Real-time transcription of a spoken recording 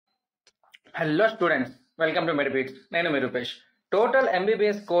Hello students, welcome to Medibeats. నేను మీ Rupesh. Total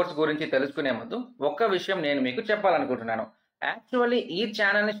MBBS course గురించి తెలుసుకునే ముందు ఒక్క విషయం నేను మీకు చెప్పాలనుకుంటున్నాను. యాక్చువల్లీ ఈ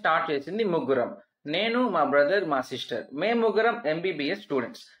ఛానల్ని స్టార్ట్ చేసింది ముగ్గురం. నేను, మా బ్రదర్, మా సిస్టర్. మేము ముగ్గురం MBBS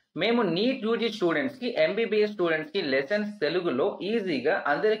స్టూడెంట్స్. మేము నీట్ యూజీ స్టూడెంట్స్కి, MBBS స్టూడెంట్స్కి లెసన్స్ తెలుగులో ఈజీగా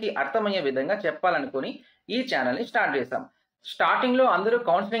అందరికీ అర్థమయ్యే విధంగా చెప్పాలనుకుని ఈ ఛానల్ని స్టార్ట్ చేశాం. స్టార్టింగ్లో అందరూ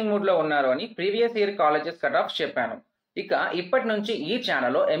కౌన్సిలింగ్ మూడ్లో ఉన్నారు అని previous year colleges cut off చెప్పాను. ఇక ఇప్పటి నుంచి ఈ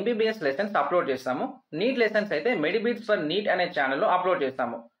ఛానల్లో MBBS లెసన్స్ అప్లోడ్ చేస్తాము. నీట్ లెసన్స్ అయితే Medibeats ఫర్ నీట్ అనే ఛానల్లో అప్లోడ్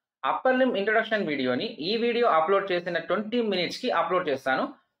చేస్తాము. అప్పర్ లిమ్ ఇంట్రొడక్షన్ వీడియోని ఈ వీడియో అప్లోడ్ చేసిన 20 మినిట్స్కి అప్లోడ్ చేస్తాను.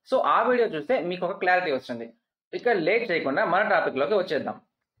 సో ఆ వీడియో చూస్తే మీకు ఒక క్లారిటీ వస్తుంది. ఇక లేట్ చేయకుండా మన టాపిక్లోకి వచ్చేద్దాం.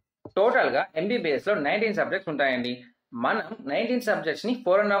 టోటల్గా MBBSలో 19 సబ్జెక్ట్స్ ఉంటాయండి. మనం 19 సబ్జెక్ట్స్ని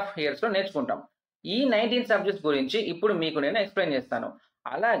 4.5 ఇయర్స్లో నేర్చుకుంటాం. ఈ 19 సబ్జెక్ట్స్ గురించి ఇప్పుడు మీకు నేను ఎక్స్ప్లెయిన్ చేస్తాను.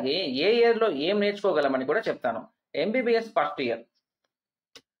 అలాగే ఏ ఇయర్లో ఏం నేర్చుకోగలమని కూడా చెప్తాను. MBBS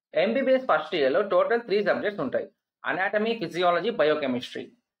ఫస్ట్ ఇయర్లో టోటల్ 3 సబ్జెక్ట్స్ ఉంటాయి. Anatomy, physiology, biochemistry.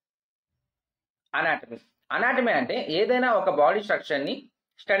 అనాటమీ అంటే ఏదైనా ఒక బాడీ స్ట్రక్చర్ని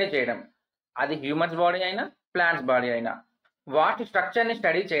స్టడీ చేయడం. అది హ్యూమన్స్ బాడీ అయినా, ప్లాంట్స్ బాడీ అయినా, వాటి స్ట్రక్చర్ని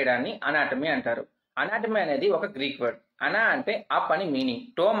స్టడీ చేయడాన్ని అనాటమీ అంటారు. అనాటమీ అనేది ఒక గ్రీక్ వర్డ్. అనా అంటే అప్ అని మీనింగ్,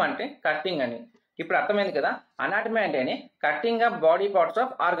 టోమ్ అంటే కట్టింగ్ అని. ఇప్పుడు అర్థమైంది కదా, అనాటమీ అంటేనే cutting up body parts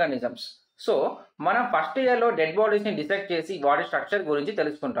of organisms. So మనం ఫస్ట్ ఇయర్లో డెడ్ బాడీస్ని డిసెక్ట్ చేసి వాటి స్ట్రక్చర్ గురించి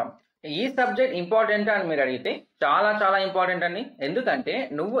తెలుసుకుంటాం. ఈ సబ్జెక్ట్ ఇంపార్టెంట్ అని మీరు అడిగితే చాలా ఇంపార్టెంట్ అని. ఎందుకంటే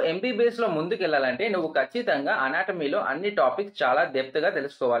నువ్వు MBBSలో ముందుకు వెళ్ళాలంటే నువ్వు ఖచ్చితంగా అనాటమీలో అన్ని టాపిక్స్ చాలా డెప్త్గా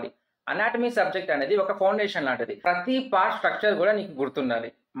తెలుసుకోవాలి. అనాటమీ సబ్జెక్ట్ అనేది ఒక ఫౌండేషన్ లాంటిది. ప్రతి పార్ట్ స్ట్రక్చర్ కూడా నీకు గుర్తుండాలి.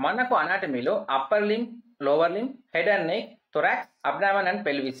 మనకు అనాటమీలో upper లిమ్, lower లిమ్, head and neck, thorax, abdomen and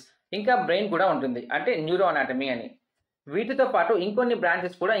pelvis, ఇంకా బ్రెయిన్ కూడా ఉంటుంది, అంటే న్యూరో అనాటమీ అని. వీటితో పాటు ఇంకొన్ని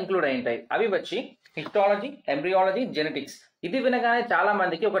బ్రాంచెస్ కూడా ఇంక్లూడ్ అయి ఉంటాయి. అవి వచ్చి హిస్టాలజీ, ఎంబ్రియాలజీ, జెనెటిక్స్. ఇది వినగానే చాలా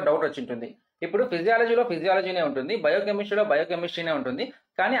మందికి ఒక డౌట్ వచ్చి ఉంటుంది. ఇప్పుడు ఫిజియాలజీలో ఫిజియాలజీనే ఉంటుంది, బయోకెమిస్ట్రీలో బయోకెమిస్ట్రీనే ఉంటుంది,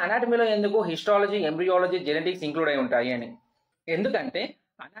 కానీ అనాటమీలో ఎందుకు హిస్టాలజీ, ఎంబ్రియాలజీ, జెనెటిక్స్ ఇంక్లూడ్ అయి ఉంటాయి అని. ఎందుకంటే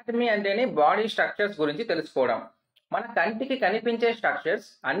అనాటమీ అంటేనే బాడీ స్ట్రక్చర్స్ గురించి తెలుసుకోవడం. మన కంటికి కనిపించే స్ట్రక్చర్స్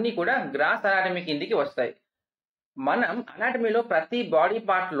అన్నీ కూడా గ్రాస్ అనాటమీ కిందికి వస్తాయి. మనం అనాటమీలో ప్రతి బాడీ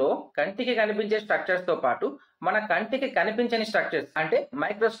పార్ట్లో కంటికి కనిపించే స్ట్రక్చర్స్తో పాటు మన కంటికి కనిపించని స్ట్రక్చర్స్ అంటే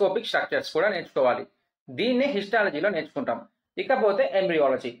మైక్రోస్కోపిక్ స్ట్రక్చర్స్ కూడా నేర్చుకోవాలి. దీన్నే హిస్టాలజీలో నేర్చుకుంటాం. ఇకపోతే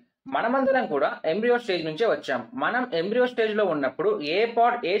ఎంబ్రియాలజీ. మనమందరం కూడా ఎంబ్రియో స్టేజ్ నుంచే వచ్చాం. మనం ఎంబ్రియో స్టేజ్లో ఉన్నప్పుడు ఏ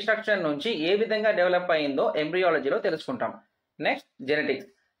పార్ట్ ఏ స్ట్రక్చర్ నుంచి ఏ విధంగా డెవలప్ అయిందో ఎంబ్రియాలజీలో తెలుసుకుంటాం. Next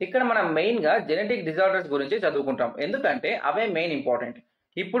genetics. ఇక్కడ మనం మెయిన్గా జెనెటిక్ డిజార్డర్స్ గురించి చదువుకుంటాం, ఎందుకంటే అవే మెయిన్ ఇంపార్టెంట్.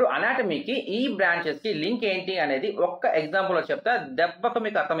 ఇప్పుడు అనాటమీకి ఈ బ్రాంచెస్కి లింక్ ఏంటి అనేది ఒక్క ఎగ్జాంపుల్లో చెప్తా దెబ్బకు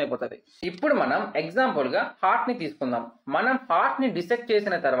మీకు అర్థమైపోతుంది. ఇప్పుడు మనం ఎగ్జాంపుల్గా హార్ట్ని తీసుకుందాం. మనం హార్ట్ని డిసెక్ట్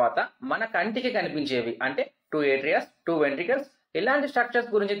చేసిన తర్వాత మన కంటికి కనిపించేవి అంటే 2 ఏట్రియాస్, 2 వెంట్రికల్స్, ఇలాంటి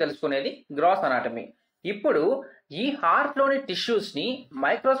స్ట్రక్చర్స్ గురించి తెలుసుకునేది గ్రాస్ అనాటమీ. ఇప్పుడు ఈ హార్ట్లోని టిష్యూస్ని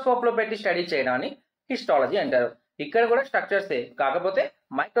మైక్రోస్కోప్లో పెట్టి స్టడీ చేయడాన్ని హిస్టాలజీ అంటారు. ఇక్కడ కూడా స్ట్రక్చర్సే, కాకపోతే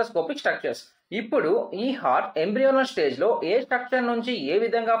మైక్రోస్కోపిక్ స్ట్రక్చర్స్. ఇప్పుడు ఈ హార్ట్ ఎంబ్రియోనల్ స్టేజ్లో ఏ స్ట్రక్చర్ నుంచి ఏ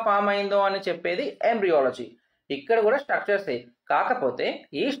విధంగా ఫామ్ అయిందో అని చెప్పేది ఎంబ్రియాలజీ. ఇక్కడ కూడా స్ట్రక్చర్సే, కాకపోతే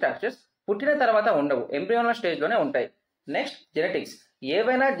ఈ స్ట్రక్చర్స్ పుట్టిన తర్వాత ఉండవు, ఎంబ్రియోనల్ స్టేజ్లోనే ఉంటాయి. Next genetics.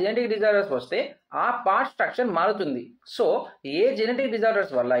 ఏవైనా జెనెటిక్ డిజార్డర్స్ వస్తే ఆ పార్ట్ స్ట్రక్చర్ మారుతుంది. సో ఏ జెనెటిక్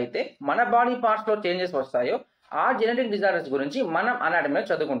డిజార్డర్స్ వల్ల అయితే మన బాడీ పార్ట్స్లో చేంజెస్ వస్తాయో ఆ జెనెటిక్ డిజార్డర్స్ గురించి మనం అనాటమీలో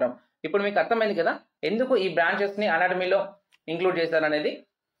చదువుకుంటాం. ఇప్పుడు మీకు అర్థమైంది కదా ఎందుకు ఈ బ్రాంచెస్ని అనాటమీలో ఇంక్లూడ్ చేశారనేది.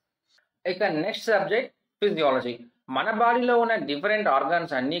 ఇక నెక్స్ట్ సబ్జెక్ట్ ఫిజియాలజీ. మన బాడీలో ఉన్న డిఫరెంట్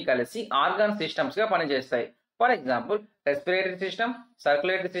ఆర్గాన్స్ అన్నీ కలిసి ఆర్గాన్ సిస్టమ్స్గా పనిచేస్తాయి. For example respiratory system,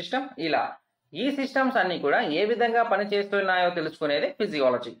 circulatory system, ఇలా ఈ సిస్టమ్స్ అన్నీ కూడా ఏ విధంగా పనిచేస్తున్నాయో తెలుసుకునేది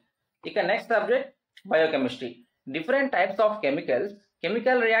ఫిజియాలజీ. ఇక next subject biochemistry. Different types of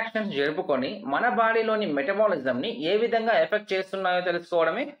chemical reactions జరుపుకొని మన బాడీలోని మెటబాలిజంని ఏ విధంగా ఎఫెక్ట్ చేస్తున్నాయో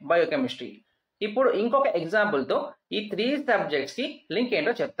తెలుసుకోవడమే బయోకెమిస్ట్రీ. ఇప్పుడు ఇంకొక ఎగ్జాంపుల్తో ఈ 3 సబ్జెక్ట్స్కి లింక్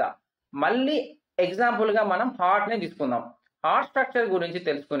ఏంటో చెప్తా. మళ్ళీ ఎగ్జాంపుల్గా మనం హార్ట్ని తీసుకుందాం. హార్ట్ స్ట్రక్చర్ గురించి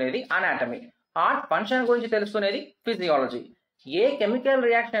తెలుసుకునేది అనాటమీ, హార్ట్ ఫంక్షన్ గురించి తెలుసుకునేది ఫిజియాలజీ. ఏ కెమికల్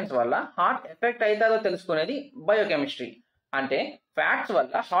రియాక్షన్స్ వల్ల హార్ట్ ఎఫెక్ట్ అవుతుందో తెలుసుకునేది బయోకెమిస్ట్రీ. అంటే ఫ్యాట్స్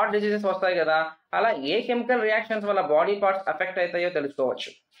వల్ల హార్ట్ డిసీజెస్ వస్తాయి కదా, అలా ఏ కెమికల్ రియాక్షన్స్ వల్ల బాడీ పార్ట్స్ ఎఫెక్ట్ అవుతాయో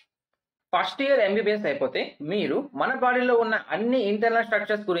తెలుసుకోవచ్చు. ఫస్ట్ ఇయర్ MBBS అయిపోతే మీరు మన బాడీలో ఉన్న అన్ని ఇంటర్నల్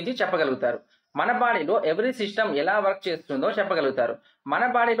స్ట్రక్చర్స్ గురించి చెప్పగలుగుతారు. మన బాడీలో ఎవ్రీ సిస్టమ్ ఎలా వర్క్ చేస్తుందో చెప్పగలుగుతారు. మన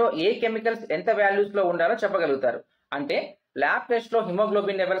బాడీలో ఏ కెమికల్స్ ఎంత వాల్యూస్లో ఉండాలో చెప్పగలుగుతారు. అంటే ల్యాబ్ టెస్ట్లో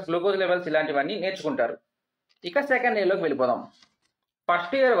హిమోగ్లోబిన్ లెవెల్స్, గ్లూకోజ్ లెవెల్స్ ఇలాంటివన్నీ నేర్చుకుంటారు. ఇక సెకండ్ ఇయర్లోకి వెళ్ళిపోదాం.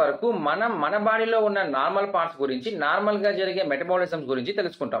 ఫస్ట్ ఇయర్ వరకు మనం మన బాడీలో ఉన్న నార్మల్ పార్ట్స్ గురించి, నార్మల్గా జరిగే మెటబాలిజమ్స్ గురించి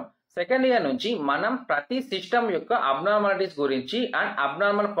తెలుసుకుంటాం. సెకండ్ ఇయర్ నుంచి మనం ప్రతి సిస్టమ్ యొక్క అబ్నార్మాలిటీస్ గురించి అండ్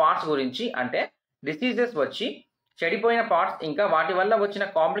అబ్నార్మల్ పార్ట్స్ గురించి, అంటే డిసీజెస్ వచ్చి చెడిపోయిన పార్ట్స్ ఇంకా వాటి వల్ల వచ్చిన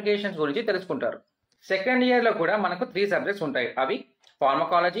కాంప్లికేషన్స్ గురించి తెలుసుకుంటారు. సెకండ్ ఇయర్లో కూడా మనకు 3 సబ్జెక్ట్స్ ఉంటాయి. అవి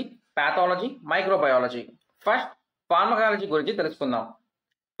pharmacology, pathology, microbiology. First pharmacology గురించి తెలుసుకుందాం.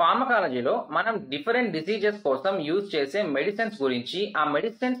 ఫార్మకాలజీలో మనం డిఫరెంట్ డిసీజెస్ కోసం యూజ్ చేసే మెడిసిన్స్ గురించి, ఆ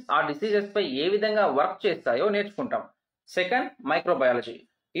మెడిసిన్స్ ఆ డిసీజెస్ పై ఏ విధంగా వర్క్ చేస్తాయో నేర్చుకుంటాం. సెకండ్ మైక్రోబయాలజీ,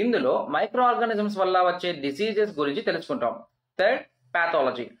 ఇందులో మైక్రో ఆర్గానిజమ్స్ వల్ల వచ్చే డిసీజెస్ గురించి తెలుసుకుంటాం. థర్డ్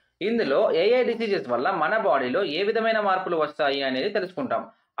పాథాలజీ, ఇందులో ఏ డిసీజెస్ వల్ల మన బాడీలో ఏ విధమైన మార్పులు వస్తాయి అనేది తెలుసుకుంటాం.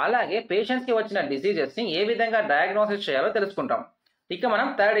 అలాగే పేషెంట్స్ కి వచ్చిన డిసీజెస్ ని ఏ విధంగా డయాగ్నోసిస్ చేయాలో తెలుసుకుంటాం. ఇక మనం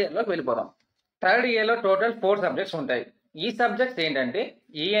థర్డ్ ఇయర్లోకి వెళ్ళిపోదాం. థర్డ్ ఇయర్లో టోటల్ 4 సబ్జెక్ట్స్ ఉంటాయి. ఈ సబ్జెక్ట్స్ ఏంటంటే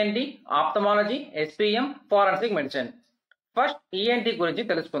ENT, ophthalmology, SPM, forensic medicine. First ENT గురించి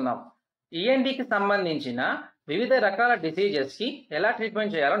తెలుసుకుందాం. ఈఎన్టీకి సంబంధించిన వివిధ రకాల డిసీజెస్ కి ఎలా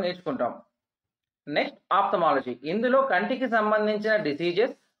ట్రీట్మెంట్ చేయాలో నేర్చుకుంటాం. నెక్స్ట్ ఆప్థమాలజీ, ఇందులో కంటికి సంబంధించిన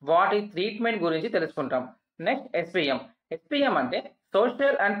డిసీజెస్, వాటి ట్రీట్మెంట్ గురించి తెలుసుకుంటాం. నెక్స్ట్ ఎస్పీఎం అంటే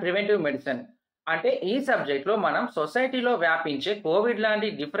సోషల్ అండ్ ప్రివెంటివ్ మెడిసిన్. అంటే ఈ సబ్జెక్ట్ లో మనం సొసైటీలో వ్యాపించే కోవిడ్ లాంటి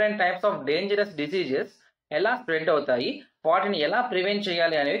different types of dangerous diseases ఎలా స్ప్రెడ్ అవుతాయి, వాటిని ఎలా ప్రివెంట్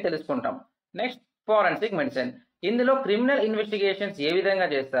చేయాలి అనేవి తెలుసుకుంటాం. నెక్స్ట్ ఫారెన్సిక్ మెడిసిన్, ఇందులో క్రిమినల్ ఇన్వెస్టిగేషన్స్ ఏ విధంగా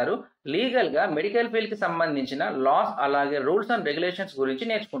చేస్తారు, లీగల్ గా మెడికల్ ఫీల్డ్ కి సంబంధించిన లాస్ అలాగే రూల్స్ అండ్ రెగ్యులేషన్స్ గురించి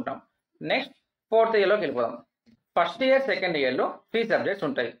నేర్చుకుంటాం. నెక్స్ట్ ఫోర్త్ ఇయర్లోకి వెళ్ళిపోదాం. ఫస్ట్ ఇయర్ సెకండ్ ఇయర్లో 3 సబ్జెక్ట్స్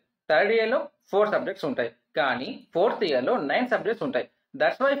ఉంటాయి. థర్డ్ ఇయర్లో 4 సబ్జెక్ట్స్ ఉంటాయి. కానీ ఫోర్త్ ఇయర్లో 9 సబ్జెక్ట్స్ ఉంటాయి.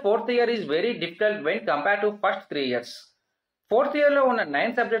 That's why fourth year is very difficult when compare to first 3 years. Fourth ఇయర్లో ఉన్న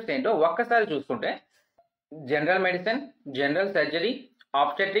 9 సబ్జెక్ట్స్ ఏంటో ఒక్కసారి చూసుకుంటే general medicine, general surgery,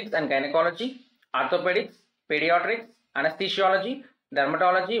 obstetrics and gynaecology, orthopaedics, paediatrics, anaesthesiology,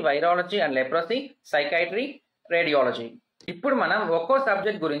 dermatology, virology and leprosy, psychiatry, radiology. ఇప్పుడు మనం ఒక్కో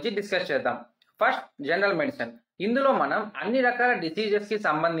subject గురించి discuss చేద్దాం. ఫస్ట్ జనరల్ మెడిసిన్, ఇందులో మనం అన్ని రకాల డిసీజెస్ కి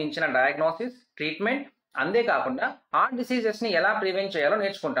సంబంధించిన డయాగ్నోసిస్, ట్రీట్మెంట్, అంతేకాకుండా ఆ డిసీజెస్ ని ఎలా ప్రివెంట్ చేయాలో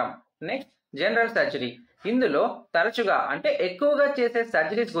నేర్చుకుంటాం. నెక్స్ట్ జనరల్ సర్జరీ, ఇందులో తరచుగా అంటే ఎక్కువగా చేసే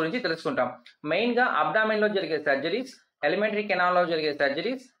సర్జరీస్ గురించి తెలుసుకుంటాం. మెయిన్ గా అబ్డామిన్ లో జరిగే సర్జరీస్, ఎలిమెంటరీ కెనాల్ లో జరిగే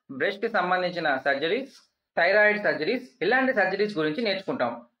సర్జరీస్, బ్రెస్ట్ కి సంబంధించిన సర్జరీస్, థైరాయిడ్ సర్జరీస్, ఇలాంటి సర్జరీస్ గురించి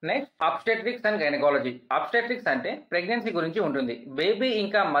నేర్చుకుంటాం. Next obstetrics and gynaecology. Obstetrics అంటే ప్రెగ్నెన్సీ గురించి ఉంటుంది. బేబీ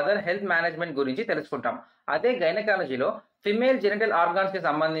ఇంకా మదర్ హెల్త్ మేనేజ్మెంట్ గురించి తెలుసుకుంటాం. అదే గైనకాలజీలో ఫిమేల్ జెనిటల్ ఆర్గాన్స్ కి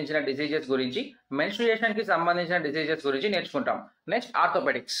సంబంధించిన డిసీజెస్ గురించి, మెన్స్ట్రుయేషన్ కి సంబంధించిన డిసీజెస్ గురించి నేర్చుకుంటాం. Next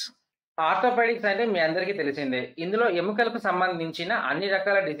orthopaedics. ఆర్థోపెడిక్స్ అంటే మీ అందరికీ తెలిసిందే. ఇందులో ఎముకలకు సంబంధించిన అన్ని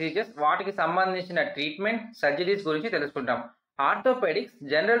రకాల డిసీజెస్, వాటికి సంబంధించిన ట్రీట్మెంట్, సర్జరీస్ గురించి తెలుసుకుంటాం. ఆర్థోపెడిక్స్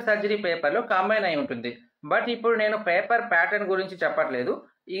జనరల్ సర్జరీ పేపర్ లో కంబైన్ అయి ఉంటుంది. బట్ ఇప్పుడు నేను పేపర్ ప్యాటర్న్ గురించి చెప్పట్లేదు,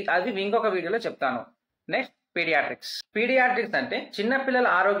 అది ఇంకొక వీడియోలో చెప్తాను. Next paediatrics. పీడియాట్రిక్స్ అంటే చిన్నపిల్లల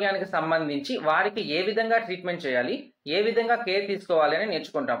ఆరోగ్యానికి సంబంధించి వారికి ఏ విధంగా ట్రీట్మెంట్ చేయాలి, ఏ విధంగా కేర్ తీసుకోవాలి అని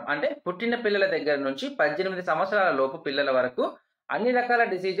నేర్చుకుంటాం. అంటే పుట్టిన పిల్లల దగ్గర నుంచి 18 సంవత్సరాల లోపు పిల్లల వరకు అన్ని రకాల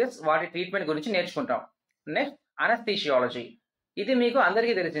డిసీజెస్, వాటి ట్రీట్మెంట్ గురించి నేర్చుకుంటాం. Next anaesthesiology. ఇది మీకు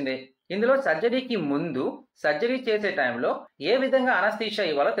అందరికీ తెలిసిందే. ఇందులో సర్జరీకి ముందు, సర్జరీ చేసే టైంలో ఏ విధంగా అనస్థీషియా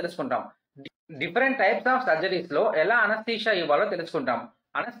ఇవ్వాలో తెలుసుకుంటాం. డిఫరెంట్ టైప్స్ ఆఫ్ సర్జరీస్ లో ఎలా అనస్థీషియా ఇవ్వాలో తెలుసుకుంటాం.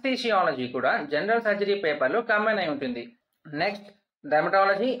 అనస్థీషియాలజీ కూడా జనరల్ సర్జరీ పేపర్ లో కంబైన్ అయి ఉంటుంది. Next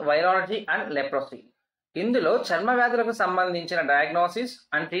dermatology, virology and leprosy. ఇందులో చర్మ వ్యాధులకు సంబంధించిన డయాగ్నోసిస్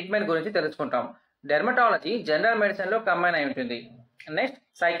అండ్ ట్రీట్మెంట్ గురించి తెలుసుకుంటాం. డెర్మటాలజీ జనరల్ మెడిసిన్ లో కంబైన్ అయి ఉంటుంది. Next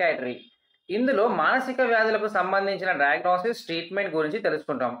psychiatry. ఇందులో మానసిక వ్యాధులకు సంబంధించిన డయాగ్నోసిస్, ట్రీట్మెంట్ గురించి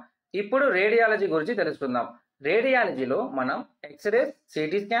తెలుసుకుంటాం. ఇప్పుడు రేడియాలజీ గురించి తెలుసుకుందాం. రేడియాలజీలో మనం X-rays,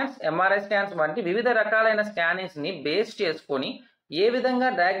 CT scans, MRI scans వంటి వివిధ రకాలైన స్కానింగ్స్ ని బేస్ చేసుకొని ఏ విధంగా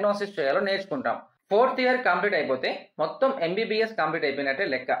డయాగ్నోసిస్ చేయాలో నేర్చుకుంటాం. ఫోర్త్ ఇయర్ కంప్లీట్ అయిపోతే మొత్తం ఎంబీబీఎస్ కంప్లీట్ అయిపోయినట్టే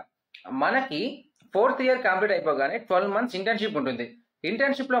లెక్క. మనకి ఫోర్త్ ఇయర్ కంప్లీట్ అయిపోగానే 12 months ఇంటర్న్షిప్ ఉంటుంది.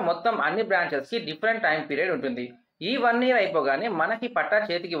 ఇంటర్న్షిప్ లో మొత్తం అన్ని బ్రాంచెస్ కి డిఫరెంట్ టైం పీరియడ్ ఉంటుంది. ఈ 1 year అయిపోగానే మనకి పట్టా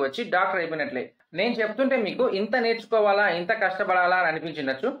చేతికి వచ్చి డాక్టర్ అయిపోయినట్లే. నేను చెప్తుంటే మీకు ఇంత నేర్చుకోవాలా, ఇంత కష్టపడాలా అని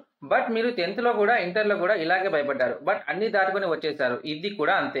అనిపించినచ్చు. బట్ మీరు 10th లో కూడా, ఇంటర్లో కూడా ఇలాగే భయపడ్డారు. బట్ అన్ని దాటుకుని వచ్చేసారు. ఇది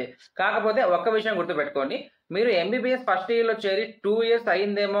కూడా అంతే. కాకపోతే ఒక్క విషయం గుర్తుపెట్టుకోండి, మీరు ఎంబీబీఎస్ ఫస్ట్ ఇయర్ లో చేరి 2 years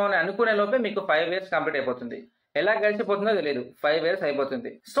అయిందేమో అని అనుకునే లోపే మీకు 5 years కంప్లీట్ అయిపోతుంది. ఎలా గడిచిపోతుందో తెలియదు, 5 years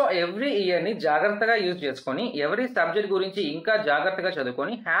అయిపోతుంది. సో ఎవ్రీ ఇయర్ ని జాగ్రత్తగా యూజ్ చేసుకొని, ఎవరీ సబ్జెక్ట్ గురించి ఇంకా జాగ్రత్తగా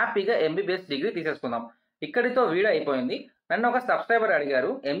చదువుకొని హ్యాపీగా ఎంబీబీఎస్ డిగ్రీ తీసేసుకుందాం. ఇక్కడితో వీడియో అయిపోయింది. నన్ను ఒక సబ్స్క్రైబర్ అడిగారు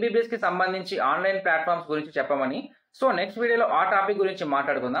ఎంబీబీఎస్ కి సంబంధించి ఆన్లైన్ ప్లాట్ఫామ్స్ గురించి చెప్పమని. సో నెక్స్ట్ వీడియోలో ఆ టాపిక్ గురించి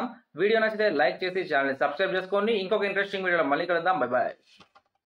మాట్లాడుకుందాం. వీడియో నచ్చితే లైక్ చేసి ఛానల్ సబ్స్క్రైబ్ చేసుకోండి. ఇంకొక ఇంట్రెస్టింగ్ వీడియోలో మళ్ళీ కలుద్దాం. Bye bye.